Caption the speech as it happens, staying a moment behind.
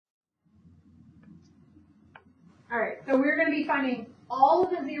All right, so we're going to be finding all of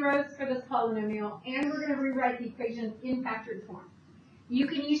the zeros for this polynomial, and we're going to rewrite the equations in factored form. You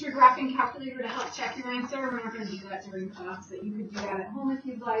can use your graphing calculator to help check your answer. We're not going to do that during class, but you could do that at home if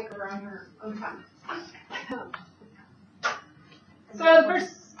you'd like, or on your own time. So the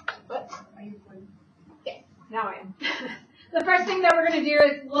first, what? Yes, now I am. The first thing that we're going to do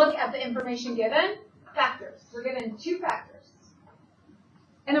is look at the information given, factors. We're given 2 factors.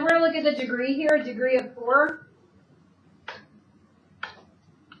 And then we're going to look at the degree here, a degree of 4.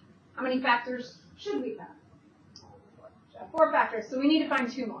 How many factors should we have? 4 factors, so we need to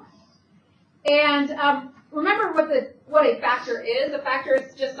find 2 more. And remember what a factor is. A factor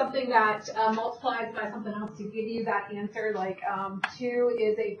is just something that multiplies by something else to give you that answer. Like 2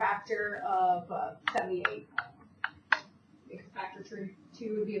 is a factor of 78. Factor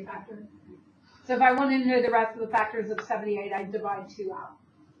 2 would be a factor. So if I wanted to know the rest of the factors of 78, I'd divide 2 out.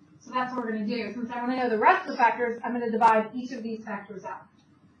 So that's what we're going to do. Since I want to know the rest of the factors, I'm going to divide each of these factors out.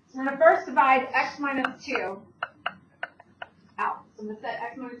 So we're going to first divide x minus 2 out. So I'm going to set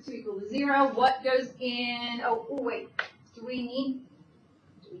x minus 2 equal to 0. What goes in? Oh wait. Do we need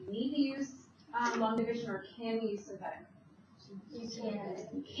to use long division, or can we use synthetic? You can.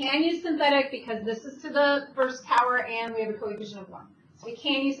 We can use synthetic because this is to the first power and we have a coefficient of 1. So we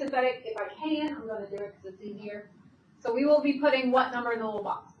can use synthetic. If I can, I'm going to do it because it's easier. So we will be putting what number in the little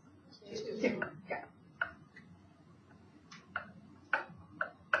box? 2. Okay.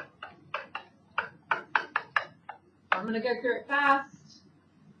 I'm going to go through it fast.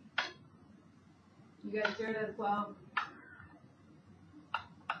 You guys do it as well.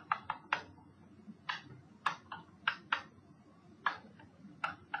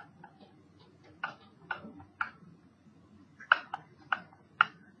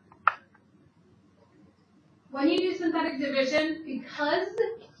 When you do synthetic division, because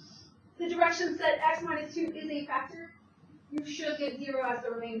the direction set x minus 2 is a factor, you should get 0 as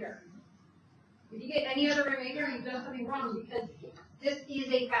the remainder. If you get any other remainder, you've done something wrong because this is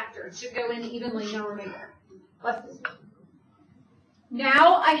a factor. It should go in evenly, no remainder. Let's see.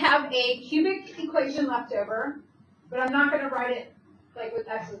 Now I have a cubic equation left over, but I'm not going to write it like with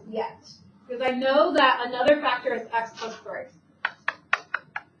x's yet because I know that another factor is x plus 3.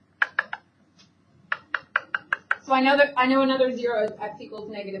 So I know another 0 is x equals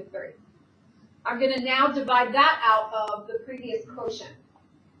negative 3. I'm going to now divide that out of the previous quotient.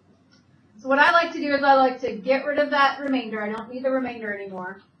 So what I like to do is I like to get rid of that remainder. I don't need the remainder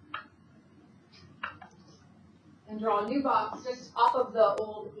anymore. And draw a new box just off of the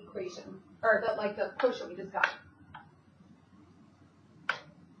old equation, or the quotient we just got.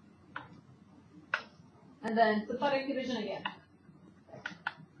 And then synthetic division again.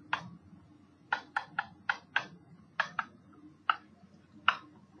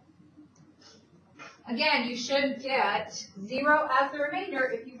 Again, you should get 0 as the remainder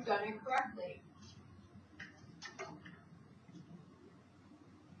if you've done it correctly.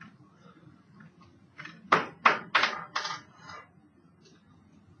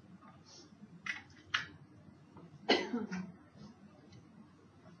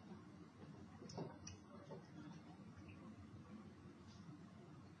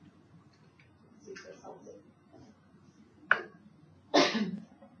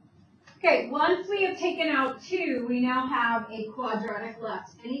 Okay, once we have taken out 2, we now have a quadratic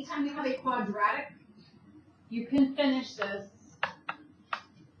left. Anytime you have a quadratic, you can finish this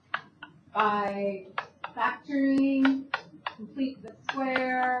by factoring, complete the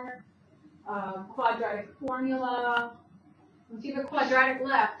square, quadratic formula. Once you have a quadratic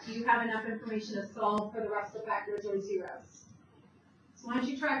left, you have enough information to solve for the rest of the factors or zeros. So why don't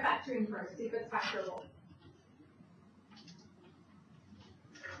you try factoring first, see if it's factorable.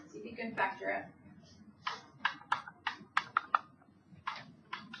 See if you can factor it.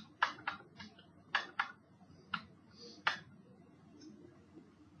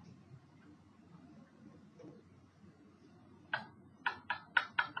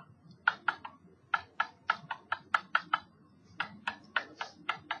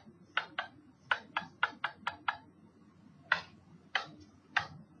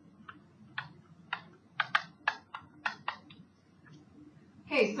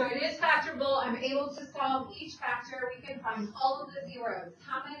 Okay, so it is factorable. I'm able to solve each factor. We can find all of the zeros.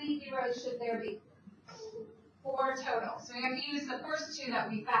 How many zeros should there be? 4 total. So we have to use the first 2 that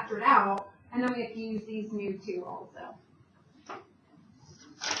we factored out, and then we have to use these new 2 also.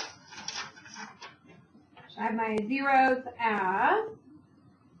 I have my zeros as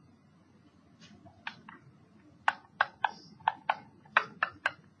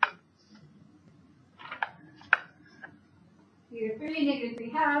negative 3, negative 3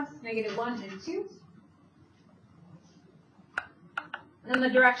 halves, negative 1 and 2. And then the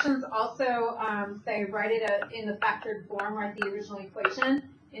directions also say write it in the factored form, write the original equation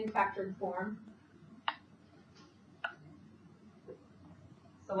in factored form.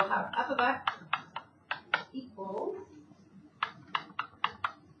 So we'll have f of x equals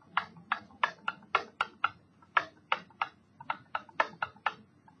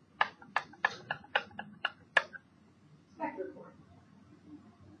factored form.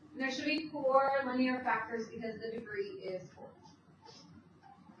 And there should be 4 linear factors because the degree is 4.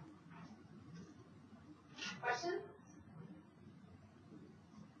 Questions?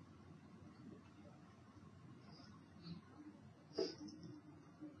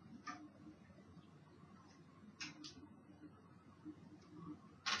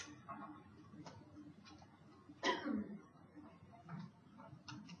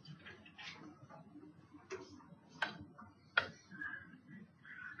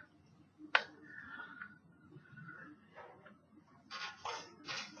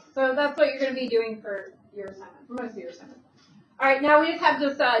 So that's what you're going to be doing for your assignment, for most of your assignment. All right, now we just have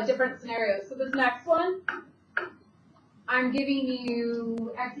just different scenarios. So this next one, I'm giving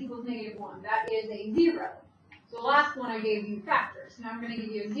you x equals -1. That is a 0. So the last one I gave you factors. Now I'm going to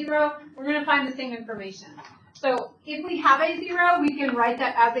give you a 0. We're going to find the same information. So if we have a 0, we can write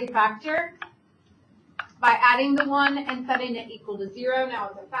that as a factor by adding the 1 and setting it equal to 0 now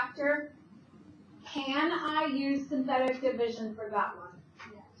as a factor. Can I use synthetic division for that one?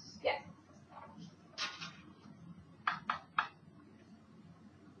 Yes.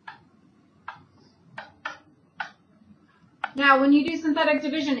 Now, when you do synthetic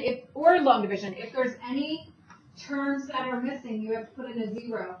division, or long division, if there's any terms that are missing, you have to put in a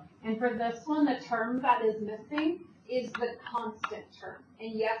 0. And for this one, the term that is missing is the constant term.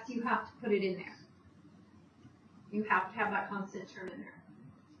 And yes, you have to put it in there. You have to have that constant term in there.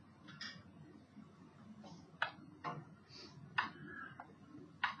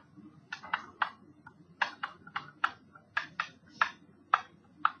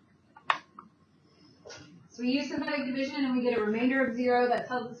 So we use synthetic division and we get a remainder of 0. That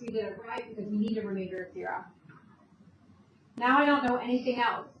tells us we did it right because we need a remainder of 0. Now I don't know anything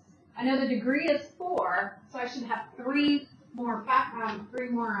else. I know the degree is 4, so I should have 3 more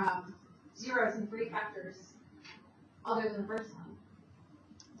zeros and 3 factors other than the first one.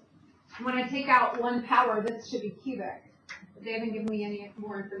 And when I take out 1 power, this should be cubic. But they haven't given me any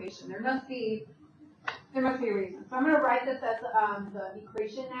more information. There must be a reason. So I'm going to write this as the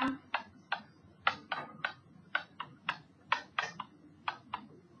equation now.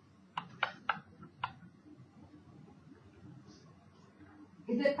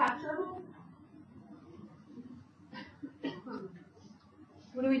 Is it factorable?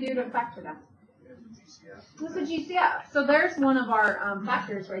 What do we do to factor that? What's a GCF? So there's one of our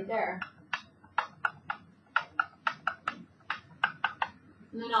factors right there.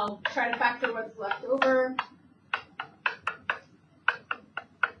 And then I'll try to factor what's left over.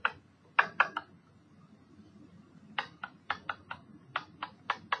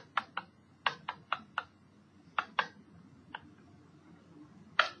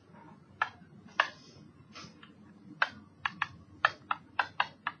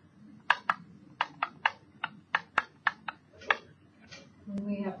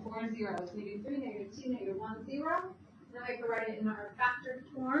 We have 4 zeros. We do 3, -2, -1, 0. Then I can write it in our factored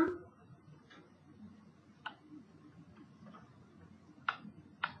form.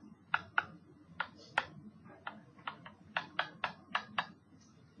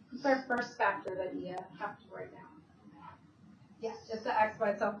 It's our first factor that you have to write down. Yes, just the x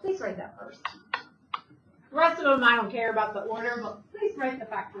by itself. Please write that first. The rest of them I don't care about the order, but please write the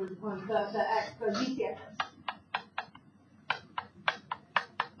factors one, the GCF first.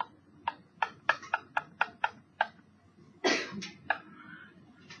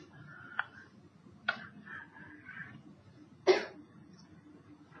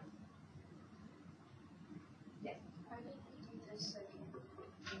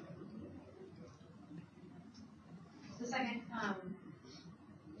 The second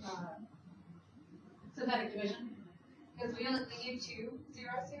synthetic division, because we need 2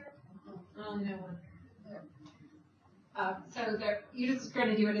 zeros here. No one. So you're just going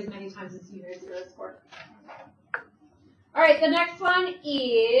to do it as many times as you need zeros for. All right, the next one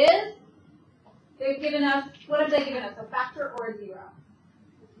is they've given us, what have they given us? A factor or a 0?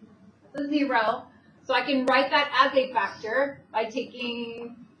 It's a 0. So I can write that as a factor by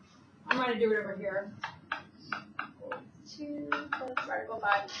taking, I'm going to do it over here. 2 plus radical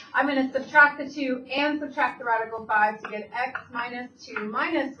 5. I'm going to subtract the 2 and subtract the radical 5 to get x minus 2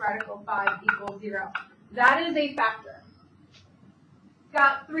 minus radical 5 equals 0. That is a factor. It's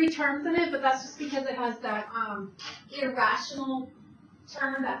got 3 terms in it, but that's just because it has that irrational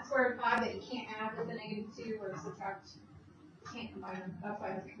term, that square root of 5, that you can't add with a -2 or subtract. Can't combine them. That's why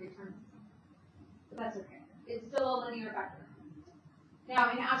it has 3 terms. But that's okay. It's still a linear vector.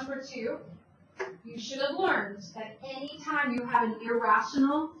 Now, in Algebra 2, you should have learned that any time you have an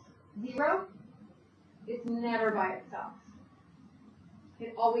irrational 0, it's never by itself.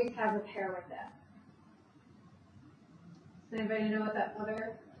 It always has a pair with it. Does anybody know what that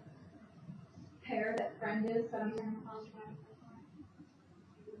other pair, that friend is? That I'm hearing?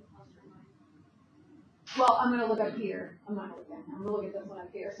 Well, I'm going to look up here. I'm not going to look at that. I'm going to look at this one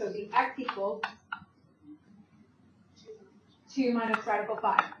up here. So the x equals 2 minus radical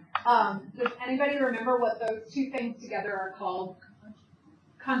 5. Does anybody remember what those two things together are called?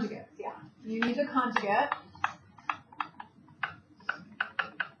 Conjugates, yeah. You need a conjugate.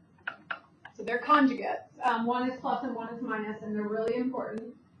 So they're conjugates. One is plus and one is minus, and they're really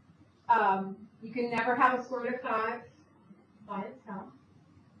important. You can never have a square root of 5 by itself.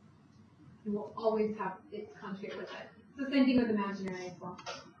 You will always have its conjugate with it. It's the same thing with imaginary as well.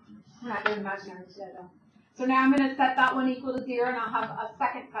 We're not doing imaginary today, though. So now I'm going to set that one equal to 0, and I'll have a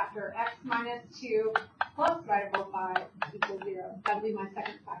second factor, x minus 2 plus radical 5 equals 0. That'll be my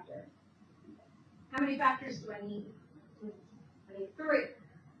second factor. How many factors do I need? I need 3.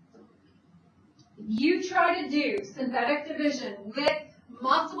 If you try to do synthetic division with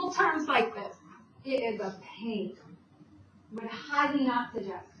multiple terms like this, it is a pain. I would highly not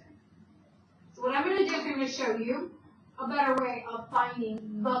suggest it. So what I'm going to do is I'm going to show you a better way of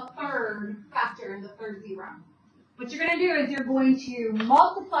finding the third factor in the third 0. What you're going to do is you're going to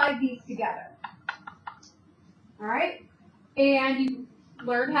multiply these together. All right? And you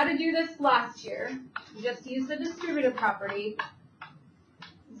learned how to do this last year. You just use the distributive property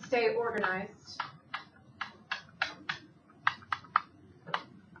and stay organized.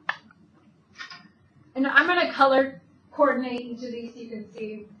 And I'm going to color coordinate each of these so you can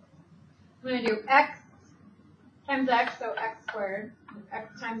see. I'm going to do x times x, so x squared.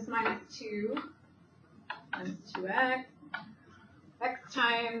 X times minus 2 times 2x. X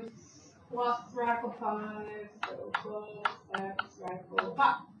times plus radical 5, so plus x radical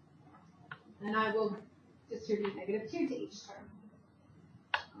 5. And I will distribute -2 to each term.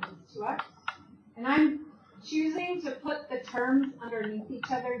 That's 2x. And I'm choosing to put the terms underneath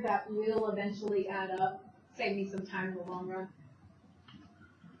each other that will eventually add up, save me some time in the long run.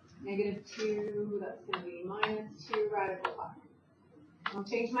 -2, that's going to be minus 2 radical 5. I'll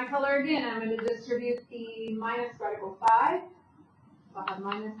change my color again. I'm going to distribute the minus radical 5. So I'll have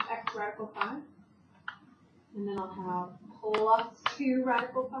minus x radical 5. And then I'll have plus 2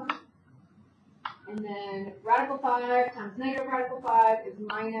 radical 5. And then radical 5 times negative radical 5 is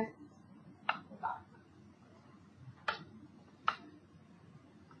minus 5.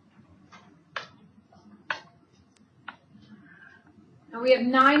 Now we have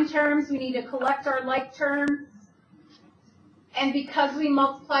 9 terms. We need to collect our like terms. And because we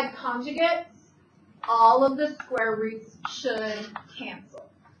multiplied conjugates, all of the square roots should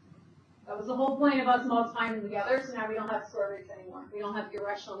cancel. That was the whole point of us multiplying them together, so now we don't have square roots anymore. We don't have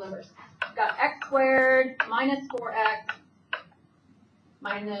irrational numbers. We've got x squared minus 4x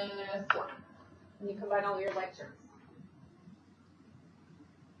minus 1. And you combine all your like terms.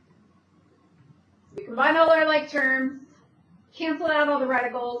 So we combine all our like terms, cancel out all the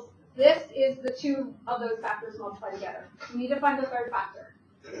radicals. This is the 2 of those factors multiplied together. We need to find the third factor.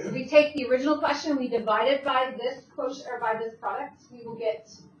 If we take the original question, we divide it by this quotient or by this product, we will get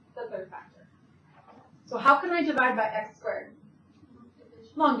the third factor. So how can I divide by x squared?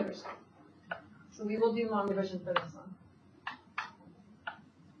 Long division. So we will do long division for this one.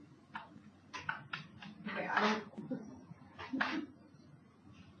 Okay,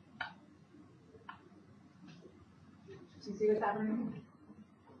 do you see what's happening?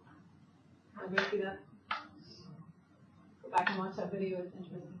 Everybody see that? Go back and watch that video. It's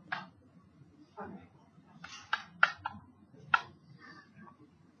interesting. Okay.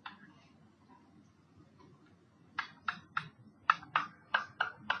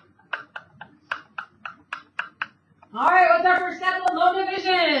 All right, what's our first step of long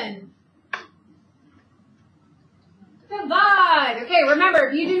division? Divide. Okay, remember,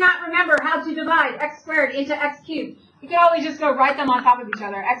 if you do not remember how to divide x squared into x cubed, you can always just go write them on top of each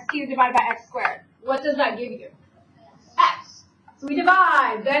other. X cubed divided by x squared. What does that give you? X. So we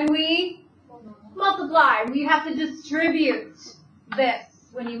divide, then we multiply. We have to distribute this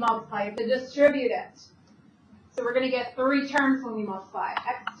when you multiply. You have to distribute it. So we're going to get 3 terms when we multiply.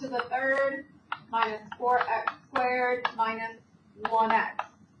 X to the third minus 4x squared minus 1x.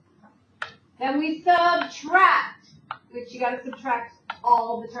 Then we subtract, which you got to subtract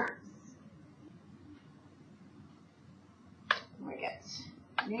all the terms. get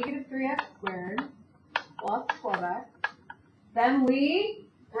negative 3x squared plus 12x. Then we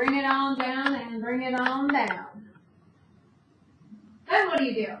bring it on down and bring it on down. Then what do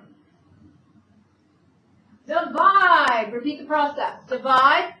you do? Divide. Repeat the process.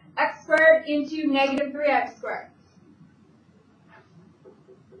 Divide x squared into negative 3x squared.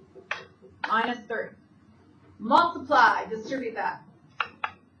 Minus 3. Multiply. Distribute that.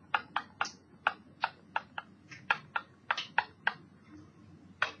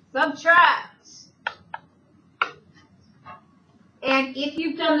 Subtract. And if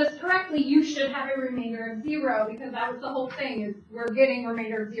you've done this correctly, you should have a remainder of 0, because that was the whole thing, is we're getting a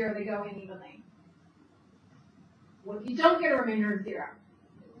remainder of 0, they go in evenly. What if you don't get a remainder of 0?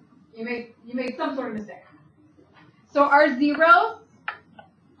 You made some sort of mistake. So our zeros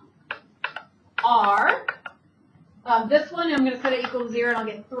are, this one I'm going to set it equal to 0 and I'll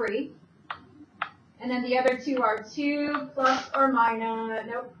get 3. And then the other two are 2 plus or minus,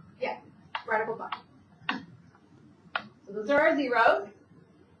 nope, yeah, radical 5. So those are our zeros.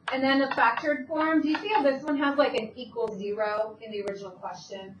 And then the factored form, do you see how this one has like an equal 0 in the original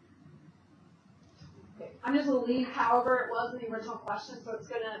question? Okay, I'm just going to leave however it was in the original question, so it's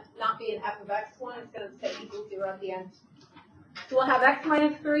going to not be an f of x one, it's going to say equal 0 at the end. So we'll have x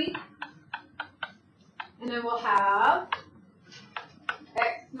minus 3, and then we'll have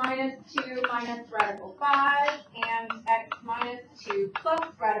x minus 2 minus radical 5, and x minus 2 plus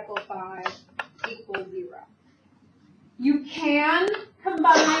radical 5 equals 0. You can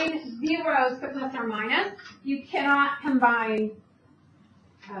combine zeros to plus or minus. You cannot combine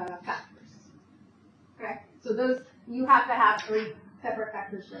factors. Okay, so those, you have to have 3 separate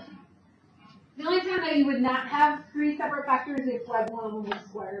factors written. The only time that you would not have 3 separate factors is if like one of them was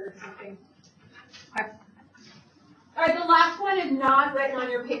squared or something. Okay. All right, the last one is not written on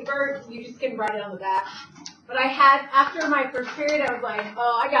your paper. You just can write it on the back. But I had, after my first period, I was like,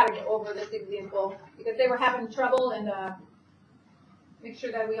 oh, I got to go over this example because they were having trouble, and make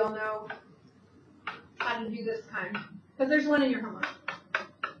sure that we all know how to do this kind. Because there's one in your homework.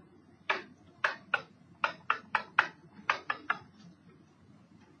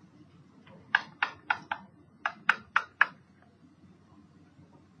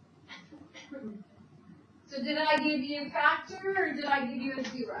 So did I give you a factor or did I give you a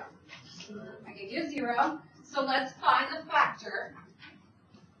 0? I gave you a 0. So let's find the factor.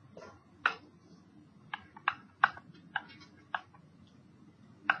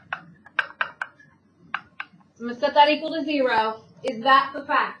 So I'm going to set that equal to 0. Is that the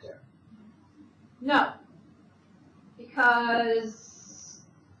factor? No. Because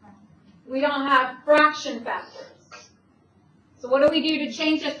we don't have fraction factors. So what do we do to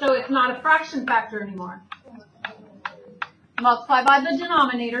change it so it's not a fraction factor anymore? Multiply by the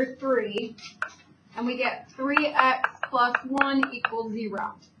denominator, 3, and we get 3x plus 1 equals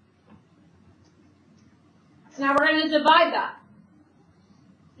 0. So now we're going to divide that.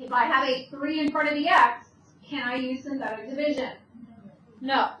 If I have a 3 in front of the x, can I use synthetic division?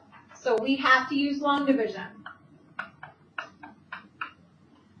 No. So we have to use long division.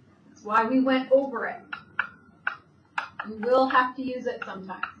 That's why we went over it. We will have to use it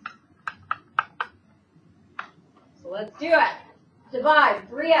sometimes. So let's do it. Divide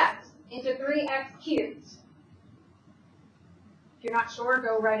 3x into 3x cubed. If you're not sure,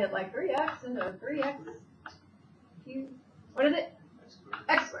 go write it like 3x into 3x cubed. What is it?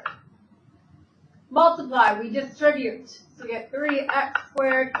 X squared. Multiply, we distribute. So we get 3x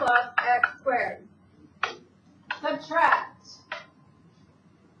squared plus x squared. Subtract.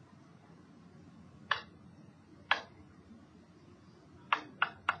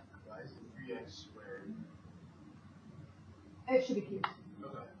 It should be cubed.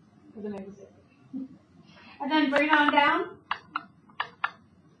 Okay. Because I made a mistake. And then bring it on down.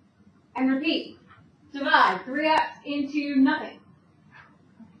 And repeat. Divide 3x into nothing.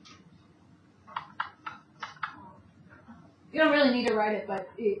 You don't really need to write it, but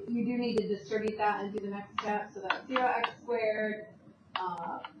you do need to distribute that and do the next step. So that's 0x squared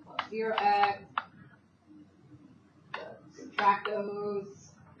plus 0x. Subtract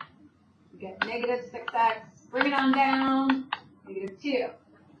those. You get negative 6x. Bring it on down. Negative 2.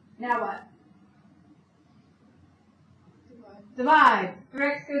 Now what? Divide.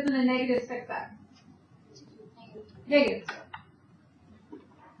 3x goes into negative 6x. Negative 2.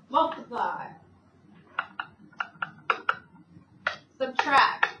 Multiply.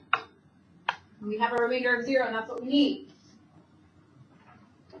 Subtract. We have a remainder of 0, and that's what we need.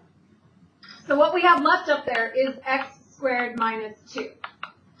 So what we have left up there is x squared minus 2.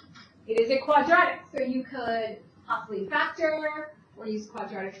 It is a quadratic, so you could possibly factor, or use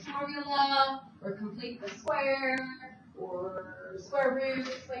quadratic formula, or complete the square, or square root.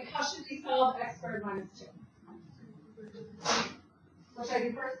 Like, how should we solve x squared minus 2? What should I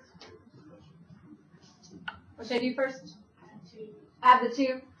do first? What should I do first? Add the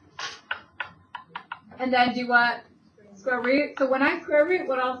 2. And then do what? Square root. So when I square root,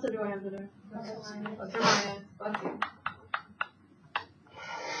 what else do I have to do? Plus or minus. Plus 2.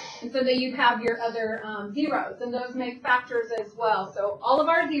 And so then you have your other zeros, and those make factors as well. So all of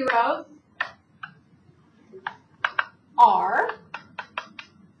our zeros are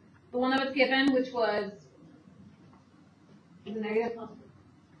the one that was given, which was is it negative,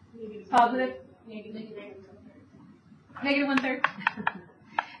 positive, negative 1/3,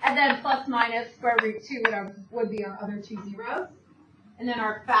 and then plus minus square root 2 would be our other 2 zeros, and then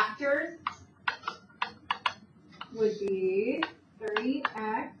our factors would be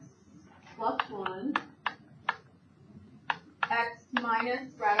 3x plus 1, x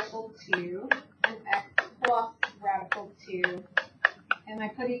minus radical 2, and x plus radical 2. And I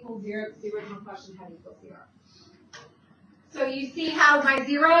put equals 0 because the original question had equals 0. So you see how my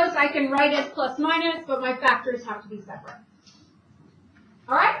zeros, I can write as plus minus, but my factors have to be separate.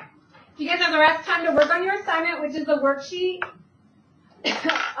 All right? You guys have the rest of time to work on your assignment, which is the worksheet.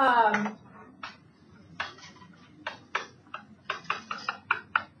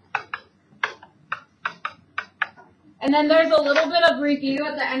 And then there's a little bit of review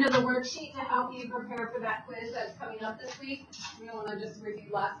at the end of the worksheet to help you prepare for that quiz that's coming up this week. We don't want to just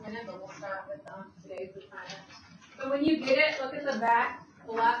review last minute, but we'll start with today's assignment. So when you get it, look at the back,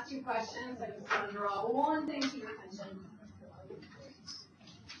 the last 2 questions. I just want to draw one thing to your attention.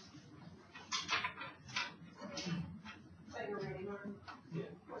 That you're ready, Martin?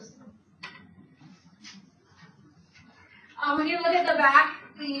 When you look at the back,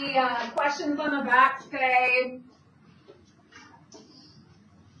 the questions on the back say,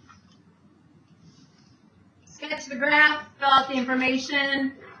 sketch the graph, fill out the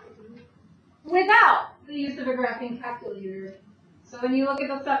information without the use of a graphing calculator. So when you look at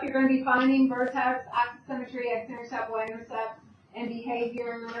the stuff you're going to be finding, vertex, axis symmetry, x-intercept, y-intercept, and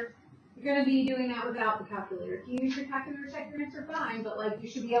behavior, you're going to be doing that without the calculator. If you use your calculator to check your answer, fine, but like you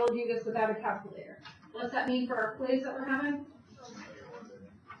should be able to do this without a calculator. What's that mean for our quiz that we're having?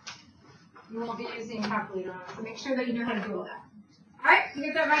 You won't be using a calculator on it, so make sure that you know how to do all that. All right, you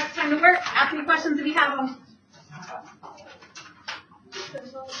get that right, it's time to work. Ask me questions if you have them.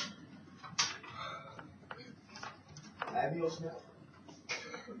 Adios now.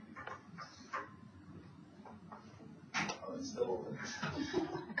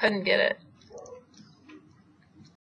 Couldn't get it.